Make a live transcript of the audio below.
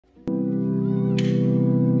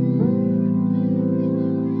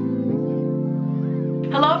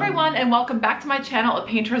everyone, and welcome back to my channel, A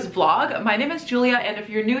Painter's Vlog. My name is Julia, and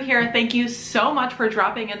if you're new here, thank you so much for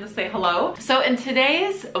dropping in to say hello. So in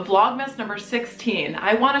today's Vlogmas number 16,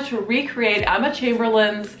 I wanted to recreate Emma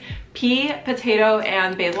Chamberlain's pea, potato,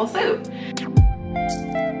 and basil soup.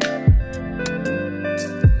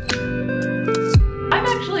 I'm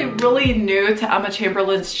actually really new to Emma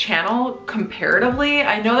Chamberlain's channel comparatively.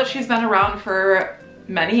 I know that she's been around for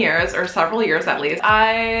many years, or several years at least.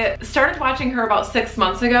 I started watching her about 6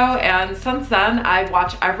 months ago, and since then I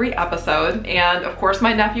watch every episode, and of course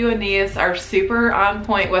my nephew and niece are super on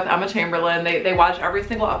point with Emma Chamberlain. They watch every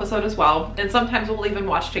single episode as well, and sometimes we'll even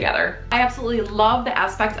watch together. I absolutely love the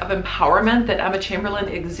aspect of empowerment that Emma Chamberlain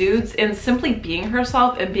exudes in simply being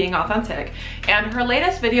herself and being authentic, and her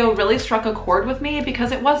latest video really struck a chord with me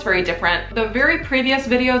because it was very different. The very previous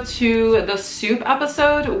video to the soup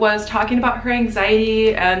episode was talking about her anxiety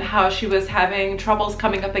and how she was having troubles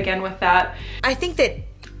coming up again with that. I think that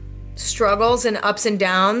struggles and ups and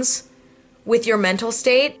downs with your mental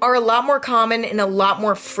state are a lot more common and a lot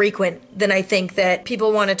more frequent than I think that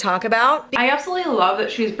people want to talk about. I absolutely love that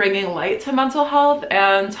she's bringing light to mental health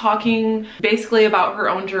and talking basically about her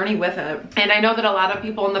own journey with it. And I know that a lot of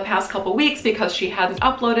people in the past couple weeks, because she hadn't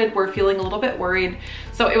uploaded, were feeling a little bit worried.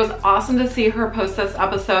 So it was awesome to see her post this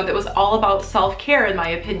episode that was all about self-care, in my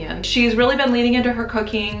opinion. She's really been leaning into her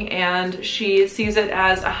cooking, and she sees it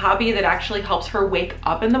as a hobby that actually helps her wake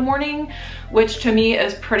up in the morning, which to me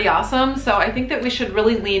is pretty awesome. So I think that we should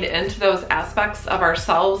really lean into those aspects of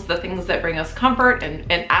ourselves, the things that bring us comfort and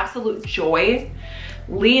absolute joy.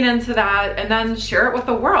 Lean into that and then share it with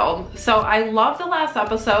the world. So I loved the last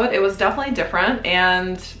episode. It was definitely different,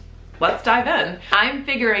 and let's dive in. I'm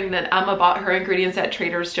figuring that Emma bought her ingredients at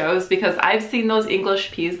Trader Joe's because I've seen those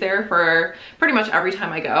English peas there for pretty much every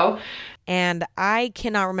time I go. And I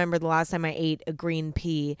cannot remember the last time I ate a green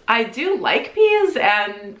pea. I do like peas,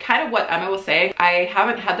 and kind of what Emma was saying, I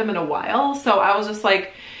haven't had them in a while, so I was just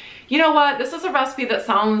like, you know what, this is a recipe that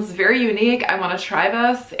sounds very unique. I want to try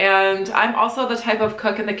this. And I'm also the type of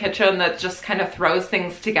cook in the kitchen that just kind of throws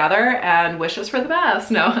things together and wishes for the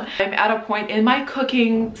best. No, I'm at a point in my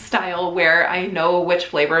cooking style where I know which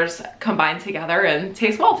flavors combine together and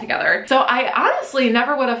taste well together. So I honestly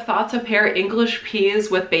never would have thought to pair English peas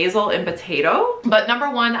with basil and potato. But number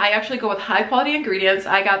one, I actually go with high quality ingredients.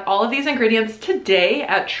 I got all of these ingredients today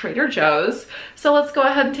at Trader Joe's. So let's go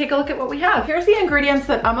ahead and take a look at what we have. Here's the ingredients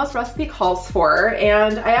that Emma's recipe calls for,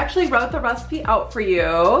 and I actually wrote the recipe out for you.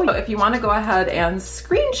 So if you want to go ahead and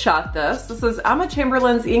screenshot this, this is Emma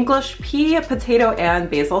Chamberlain's English pea, potato, and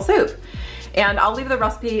basil soup. And I'll leave the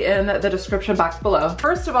recipe in the description box below.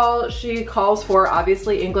 First of all, she calls for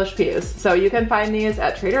obviously English peas. So you can find these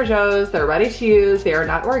at Trader Joe's. They're ready to use. They are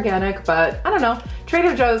not organic, but I don't know.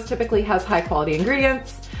 Trader Joe's typically has high quality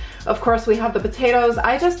ingredients. Of course, we have the potatoes.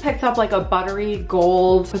 I just picked up like a buttery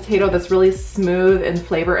gold potato that's really smooth in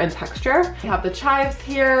flavor and texture. We have the chives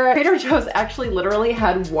here. Trader Joe's actually literally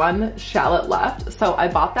had one shallot left, so I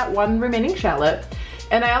bought that one remaining shallot.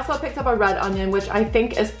 And I also picked up a red onion, which I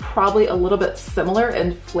think is probably a little bit similar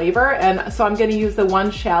in flavor. And so I'm gonna use the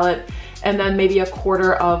one shallot and then maybe a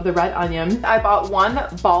quarter of the red onion. I bought one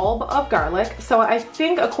bulb of garlic. So I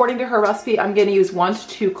think according to her recipe, I'm gonna use 1 to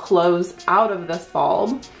 2 cloves out of this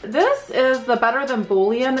bulb. This is the Better Than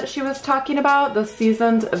Bouillon that she was talking about, the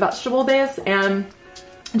seasoned vegetable base. And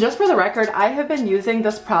just for the record, I have been using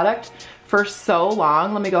this product for so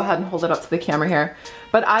long. Let me go ahead and hold it up to the camera here.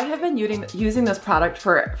 But I have been using this product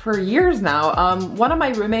for years now. One of my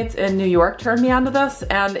roommates in New York turned me onto this,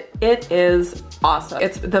 and it is awesome.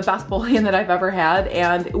 It's the best bouillon that I've ever had,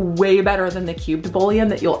 and way better than the cubed bouillon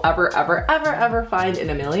that you'll ever find in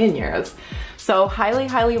a million years. So highly,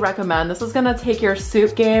 highly recommend. This is gonna take your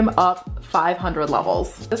soup game up 500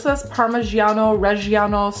 levels. This is Parmigiano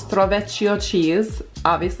Reggiano Stravecchio cheese,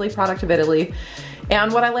 obviously product of Italy.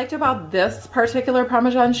 And what I liked about this particular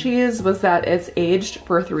Parmesan cheese was that it's aged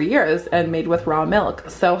for 3 years and made with raw milk.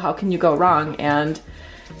 So how can you go wrong? And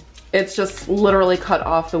it's just literally cut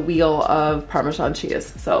off the wheel of Parmesan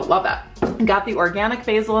cheese. So love that. Got the organic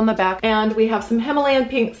basil in the back, and we have some Himalayan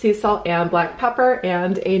pink sea salt and black pepper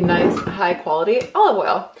and a nice high quality olive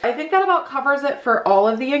oil. I think that about covers it for all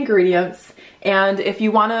of the ingredients. And if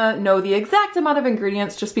you want to know the exact amount of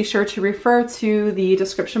ingredients, just be sure to refer to the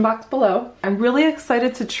description box below. I'm really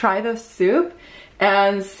excited to try this soup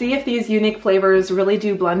and see if these unique flavors really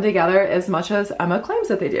do blend together as much as Emma claims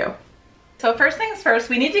that they do. So first things first,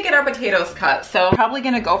 we need to get our potatoes cut. So I'm probably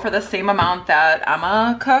gonna go for the same amount that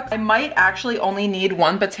Emma cooked. I might actually only need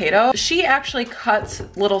 1 potato. She actually cuts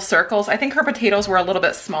little circles. I think her potatoes were a little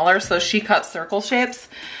bit smaller, so she cut circle shapes.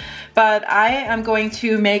 But I am going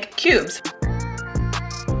to make cubes.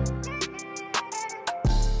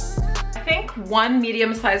 one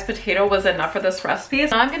medium-sized potato was enough for this recipe.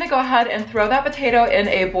 So I'm gonna go ahead and throw that potato in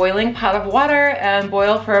a boiling pot of water and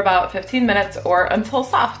boil for about 15 minutes or until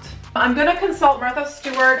soft. I'm gonna consult Martha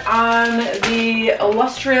Stewart on the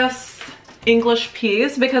illustrious English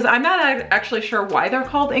peas because I'm not actually sure why they're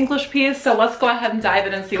called English peas, so let's go ahead and dive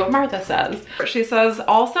in and see what Martha says. She says,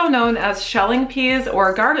 also known as shelling peas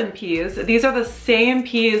or garden peas, these are the same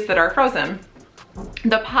peas that are frozen.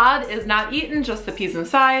 The pod is not eaten, just the peas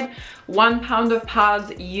inside. 1 pound of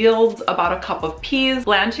pods yields about a cup of peas.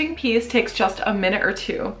 Blanching peas takes just a minute or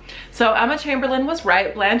 2. So Emma Chamberlain was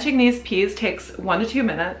right. Blanching these peas takes 1 to 2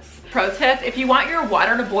 minutes. Pro tip, if you want your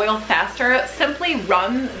water to boil faster, simply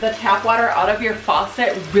run the tap water out of your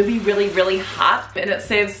faucet really hot, and it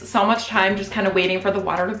saves so much time just kind of waiting for the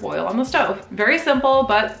water to boil on the stove. Very simple,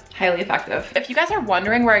 but highly effective. If you guys are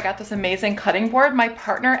wondering where I got this amazing cutting board, my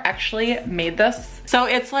partner actually made this. So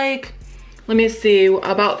it's like, let me see,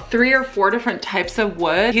 about 3 or 4 different types of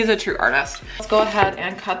wood. He's a true artist. Let's go ahead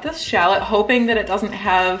and cut this shallot, hoping that it doesn't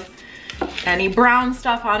have any brown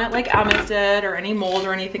stuff on it like Emma did, or any mold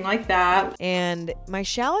or anything like that. And my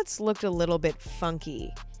shallots looked a little bit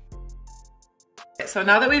funky. So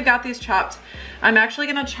now that we've got these chopped, I'm actually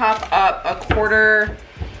gonna chop up a quarter,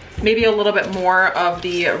 maybe a little bit more of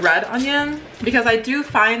the red onion, because I do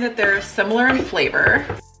find that they're similar in flavor.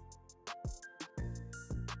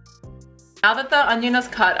 Now that the onion is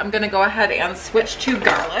cut, I'm gonna go ahead and switch to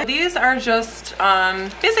garlic. These are just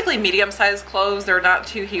basically medium-sized cloves. They're not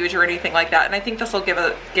too huge or anything like that, and I think this will give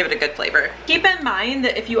it a good flavor. Keep in mind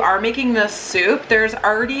that if you are making this soup, there's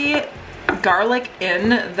already garlic in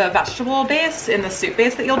the vegetable base, in the soup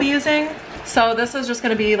base that you'll be using. So this is just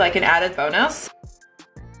gonna be like an added bonus.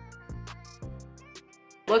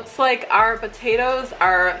 Looks like our potatoes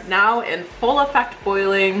are now in full effect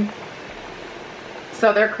boiling,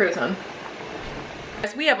 so they're cruising.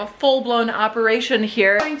 We have a full-blown operation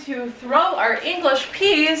here. I'm going to throw our English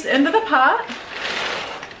peas into the pot.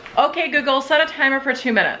 Okay, Google, set a timer for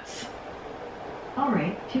 2 minutes. All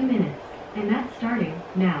right, 2 minutes, and that's starting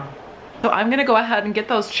now. So I'm gonna go ahead and get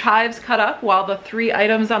those chives cut up while the 3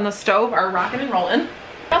 items on the stove are rocking and rolling.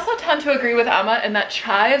 I also tend to agree with Emma in that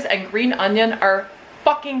chives and green onion are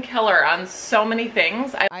fucking killer on so many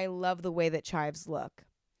things. I love the way that chives look.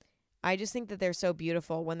 I just think that they're so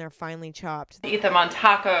beautiful when they're finely chopped. I eat them on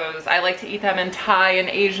tacos. I like to eat them in Thai and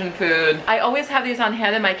Asian food. I always have these on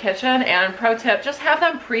hand in my kitchen, and pro tip, just have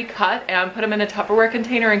them pre-cut and put them in a Tupperware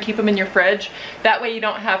container and keep them in your fridge. That way you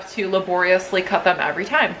don't have to laboriously cut them every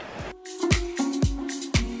time.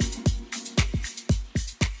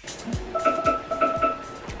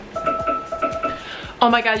 Oh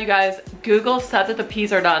my god, you guys, Google said that the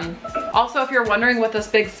peas are done. Also, if you're wondering what this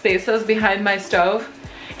big space is behind my stove,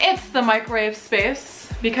 it's the microwave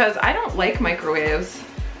space, because I don't like microwaves.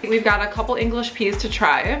 We've got a couple English peas to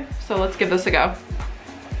try, so let's give this a go.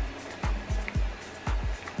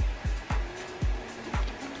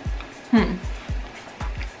 I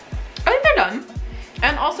think they're done.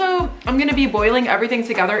 And also, I'm gonna be boiling everything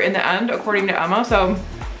together in the end, according to Emma, so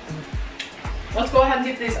let's go ahead and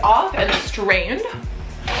get these off and strained.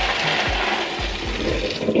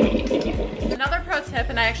 Another pro tip,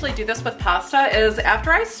 and I actually do this with pasta, is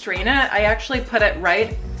after I strain it, I actually put it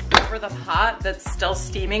right over the pot that's still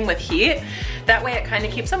steaming with heat. That way it kind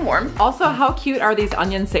of keeps them warm. Also, how cute are these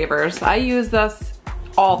onion savers? I use this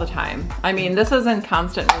all the time. I mean, this is in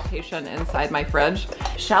constant rotation inside my fridge.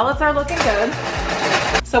 Shallots are looking good.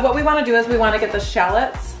 So what we want to do is we want to get the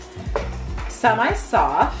shallots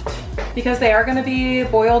semi-soft, because they are going to be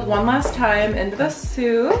boiled one last time into the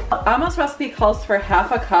soup. Emma's recipe calls for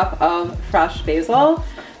 ½ a cup of fresh basil.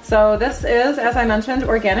 So this is, as I mentioned,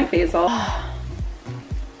 organic basil.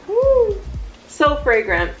 Woo. So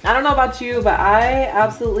fragrant. I don't know about you, but I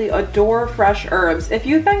absolutely adore fresh herbs. If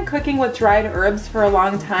you've been cooking with dried herbs for a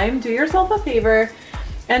long time, do yourself a favor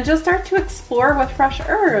and just start to explore with fresh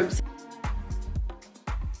herbs.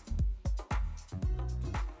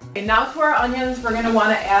 Okay, now to our onions, we're going to want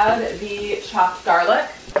to add the chopped garlic.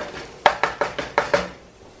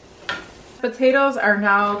 Potatoes are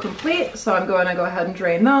now complete, so I'm going to go ahead and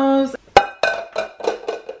drain those.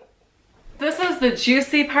 This is the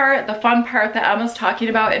juicy part, the fun part that Emma's talking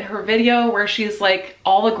about in her video, where she's like,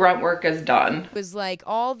 all the grunt work is done. It was like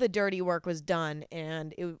all the dirty work was done,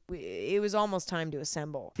 and it was almost time to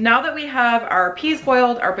assemble. Now that we have our peas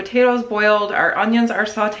boiled, our potatoes boiled, our onions are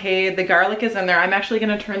sauteed, the garlic is in there, I'm actually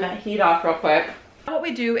going to turn that heat off real quick. What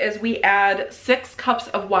we do is we add 6 cups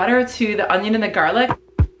of water to the onion and the garlic.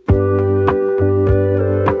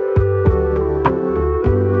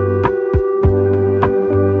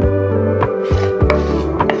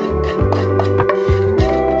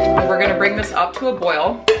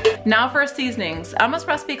 for our seasonings. Emma's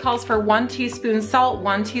recipe calls for 1 teaspoon salt,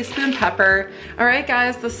 1 teaspoon pepper. All right,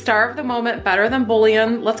 guys, the star of the moment, better than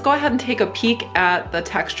bouillon. Let's go ahead and take a peek at the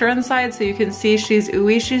texture inside so you can see she's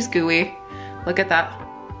ooey, she's gooey. Look at that.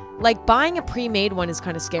 Like, buying a pre-made one is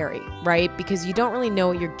kind of scary, right? Because you don't really know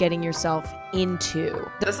what you're getting yourself into.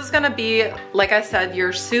 This is gonna be, like I said,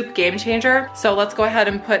 your soup game changer. So let's go ahead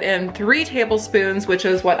and put in 3 tablespoons, which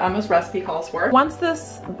is what Emma's recipe calls for. Once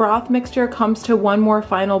this broth mixture comes to one more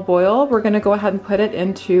final boil, we're gonna go ahead and put it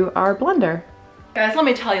into our blender. Guys, let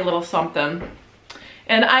me tell you a little something.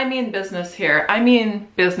 And I mean business here. I mean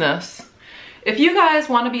business. If you guys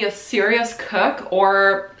want to be a serious cook,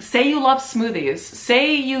 or say you love smoothies,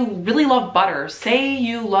 say you really love butter, say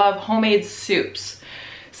you love homemade soups,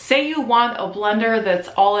 say you want a blender that's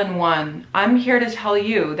all in one, I'm here to tell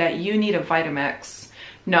you that you need a Vitamix.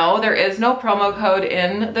 No, there is no promo code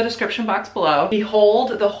in the description box below.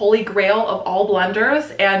 Behold the holy grail of all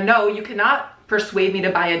blenders, and no, you cannot persuade me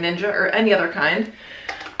to buy a Ninja or any other kind.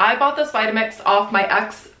 I bought this Vitamix off my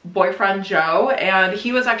ex-boyfriend Joe, and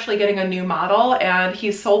he was actually getting a new model, and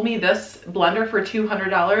he sold me this blender for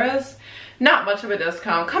 $200. Not much of a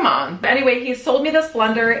discount, come on. Anyway, he sold me this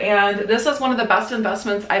blender, and this is one of the best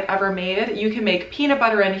investments I've ever made. You can make peanut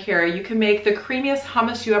butter in here. You can make the creamiest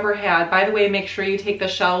hummus you ever had. By the way, make sure you take the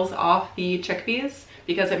shells off the chickpeas,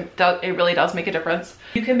 because it really does make a difference.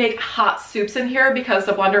 You can make hot soups in here because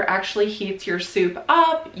the blender actually heats your soup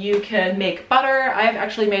up. You can make butter. I've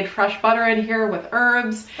actually made fresh butter in here with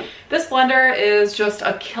herbs. This blender is just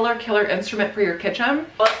a killer instrument for your kitchen.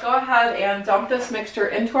 Let's go ahead and dump this mixture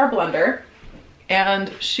into our blender.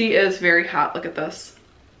 And she is very hot, look at this.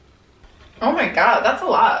 Oh my God, that's a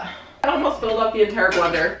lot. I almost filled up the entire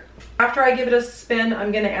blender. After I give it a spin,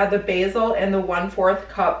 I'm gonna add the basil and the 1/4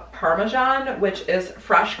 cup parmesan, which is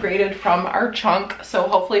fresh grated from our chunk. So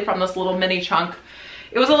hopefully from this little mini chunk.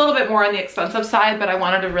 It was a little bit more on the expensive side, but I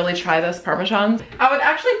wanted to really try this parmesan. I would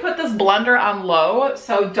actually put this blender on low,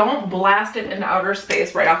 so don't blast it into outer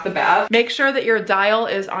space right off the bat. Make sure that your dial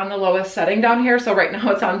is on the lowest setting down here. So right now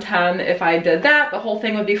it's on 10. If I did that, the whole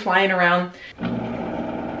thing would be flying around.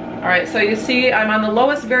 All right, so you see I'm on the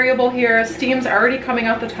lowest variable here. Steam's already coming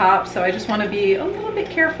out the top, so I just wanna be a little bit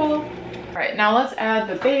careful. All right, now let's add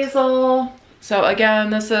the basil. So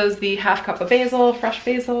again, this is the 1/2 cup of basil, fresh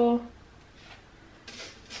basil.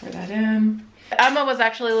 Pour that in. Emma was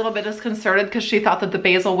actually a little bit disconcerted because she thought that the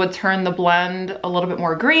basil would turn the blend a little bit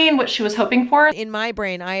more green, which she was hoping for. In my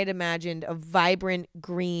brain, I had imagined a vibrant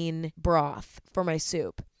green broth for my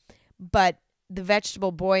soup, but the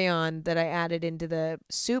vegetable bouillon that I added into the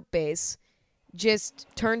soup base just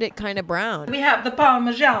turned it kind of brown. We have the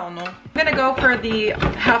parmesan. I'm gonna go for the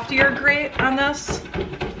heftier grate on this.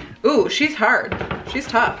 Ooh, she's hard. She's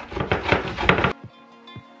tough.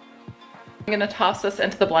 I'm gonna toss this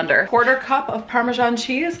into the blender. 1/4 cup of Parmesan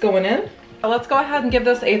cheese going in. Let's go ahead and give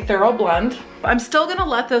this a thorough blend. I'm still gonna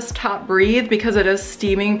let this top breathe because it is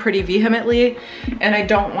steaming pretty vehemently, and I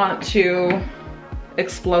don't want to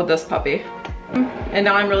explode this puppy. And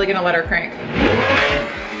now I'm really gonna let her crank.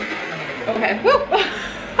 Okay, whoop.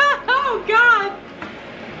 Oh God,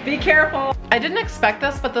 be careful. I didn't expect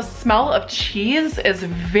this, but the smell of cheese is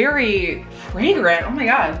very fragrant. Oh my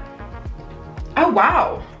God. Oh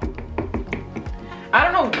wow. I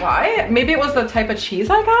don't know why. Maybe it was the type of cheese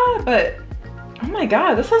I got, but oh my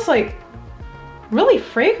God, this is like really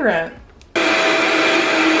fragrant.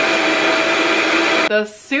 The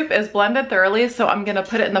soup is blended thoroughly, so I'm gonna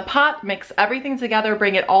put it in the pot, mix everything together,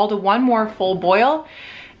 bring it all to one more full boil,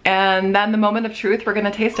 and then the moment of truth, we're gonna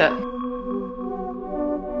taste it.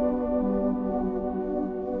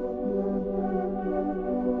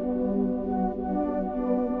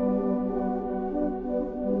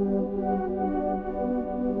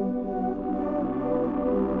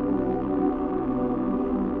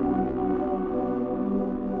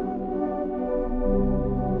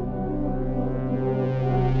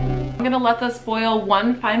 I'm gonna let this boil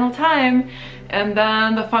one final time, and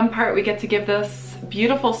then the fun part, we get to give this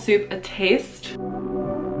beautiful soup a taste.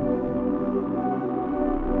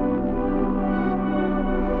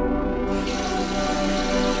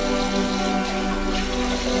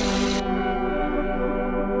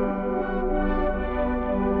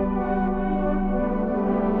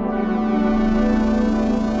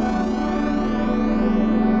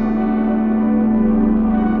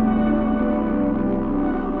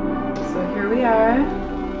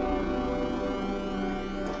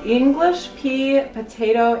 English pea,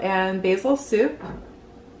 potato, and basil soup.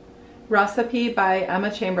 Recipe by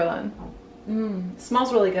Emma Chamberlain.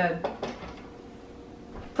 Smells really good.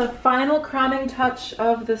 The final crowning touch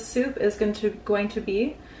of the soup is going to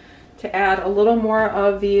be to add a little more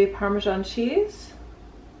of the Parmesan cheese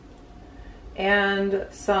and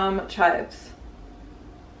some chives.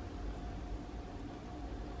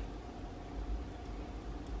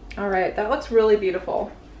 All right, that looks really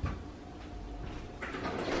beautiful.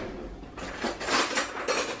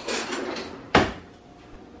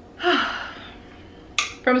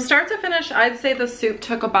 From start to finish, I'd say the soup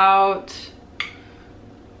took about,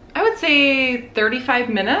 I would say 35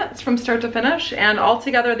 minutes from start to finish, and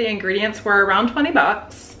altogether the ingredients were around 20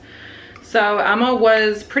 bucks. So Emma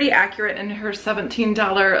was pretty accurate in her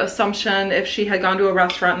 $17 assumption if she had gone to a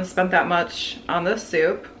restaurant and spent that much on this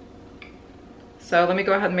soup. So let me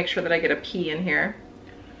go ahead and make sure that I get a pea in here.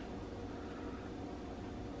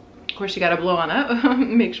 Of course, you gotta blow on it.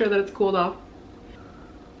 Make sure that it's cooled off.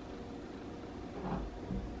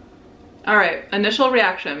 All right, initial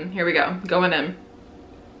reaction. Here we go, going in.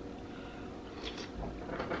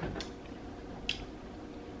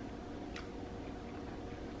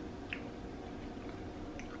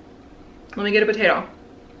 Let me get a potato.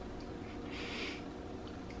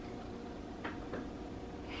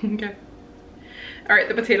 Okay. All right,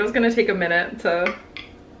 the potato's gonna take a minute to,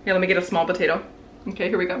 yeah, let me get a small potato. Okay,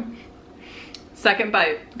 here we go. Second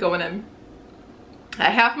bite, going in. I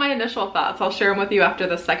have my initial thoughts. I'll share them with you after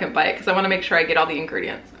the second bite because I want to make sure I get all the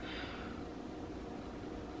ingredients.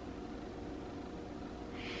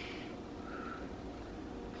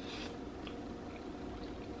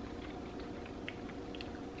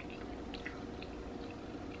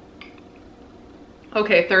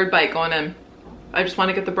 Okay, third bite going in. I just want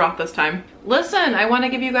to get the broth this time. Listen, I want to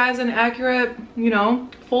give you guys an accurate, you know,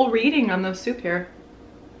 full reading on the soup here.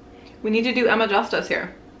 We need to do Emma justice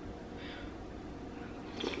here.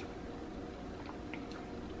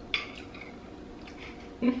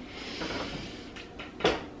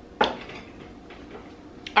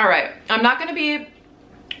 All right, I'm not gonna be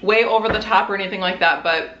way over the top or anything like that,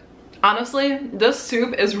 but honestly, this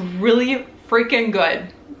soup is really freaking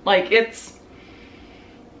good. Like, it's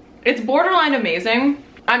borderline amazing.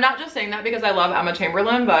 I'm not just saying that because I love Emma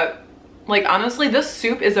Chamberlain, but like, honestly, this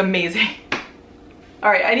soup is amazing. All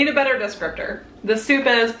right, I need a better descriptor. The soup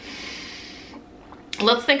is,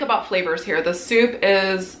 let's think about flavors here. The soup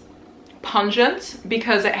is pungent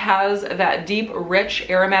because it has that deep, rich,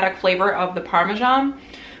 aromatic flavor of the Parmesan,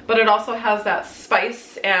 but it also has that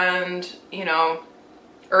spice and, you know,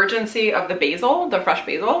 urgency of the basil, the fresh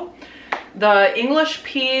basil. The English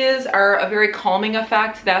peas are a very calming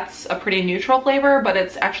effect. That's a pretty neutral flavor, but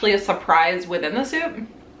it's actually a surprise within the soup.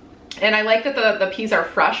 And I like that the peas are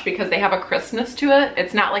fresh because they have a crispness to it.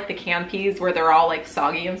 It's not like the canned peas where they're all like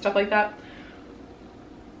soggy and stuff like that.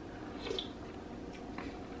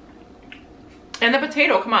 And the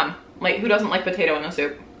potato, come on. Like, who doesn't like potato in a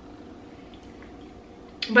soup?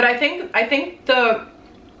 But I think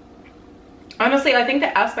honestly, I think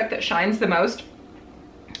the aspect that shines the most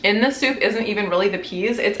in this soup isn't even really the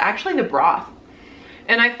peas, it's actually the broth.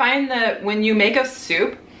 And I find that when you make a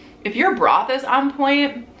soup, if your broth is on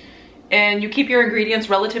point and you keep your ingredients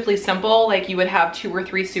relatively simple, like you would have 2 or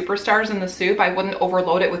 3 superstars in the soup, I wouldn't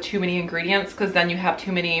overload it with too many ingredients because then you have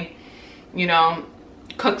too many, you know,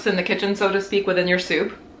 cooks in the kitchen, so to speak, within your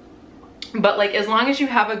soup. But like, as long as you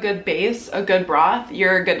have a good base, a good broth,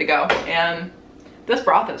 you're good to go. And this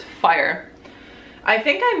broth is fire. I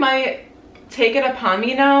think I might take it upon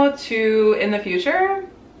me now to, in the future,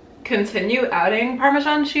 continue adding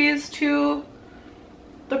Parmesan cheese to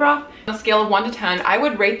the broth. On a scale of 1 to 10, I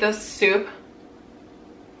would rate this soup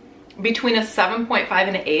between a 7.5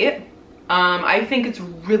 and an 8. I think it's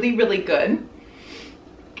really, really good.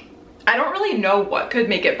 I don't really know what could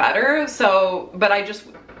make it better, but I just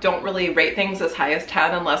don't really rate things as high as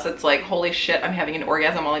 10 unless it's like, holy shit, I'm having an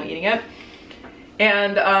orgasm while I'm eating it.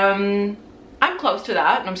 And I'm close to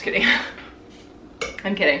that. No, I'm just kidding.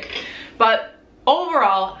 I'm kidding. But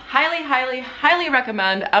overall, highly, highly, highly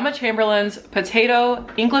recommend Emma Chamberlain's potato,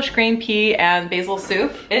 English green pea, and basil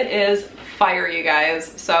soup. It is fire, you guys.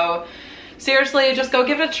 So seriously, just go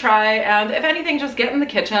give it a try, and if anything, just get in the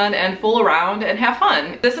kitchen and fool around and have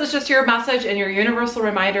fun. This is just your message and your universal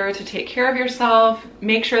reminder to take care of yourself,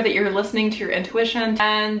 make sure that you're listening to your intuition,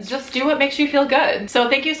 and just do what makes you feel good. So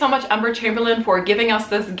thank you so much, Emma Chamberlain, for giving us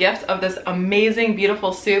this gift of this amazing,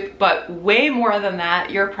 beautiful soup, but way more than that,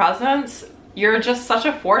 your presence. You're just such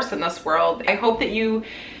a force in this world. I hope that you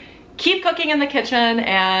keep cooking in the kitchen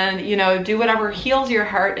and, you know, do whatever heals your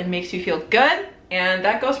heart and makes you feel good. And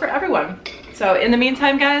that goes for everyone. So in the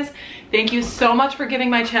meantime, guys, thank you so much for giving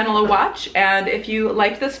my channel a watch. And if you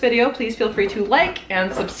liked this video, please feel free to like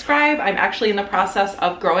and subscribe. I'm actually in the process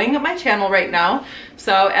of growing my channel right now.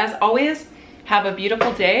 So as always, have a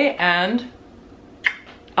beautiful day and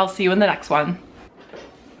I'll see you in the next one.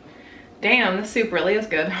 Damn, this soup really is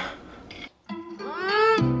good.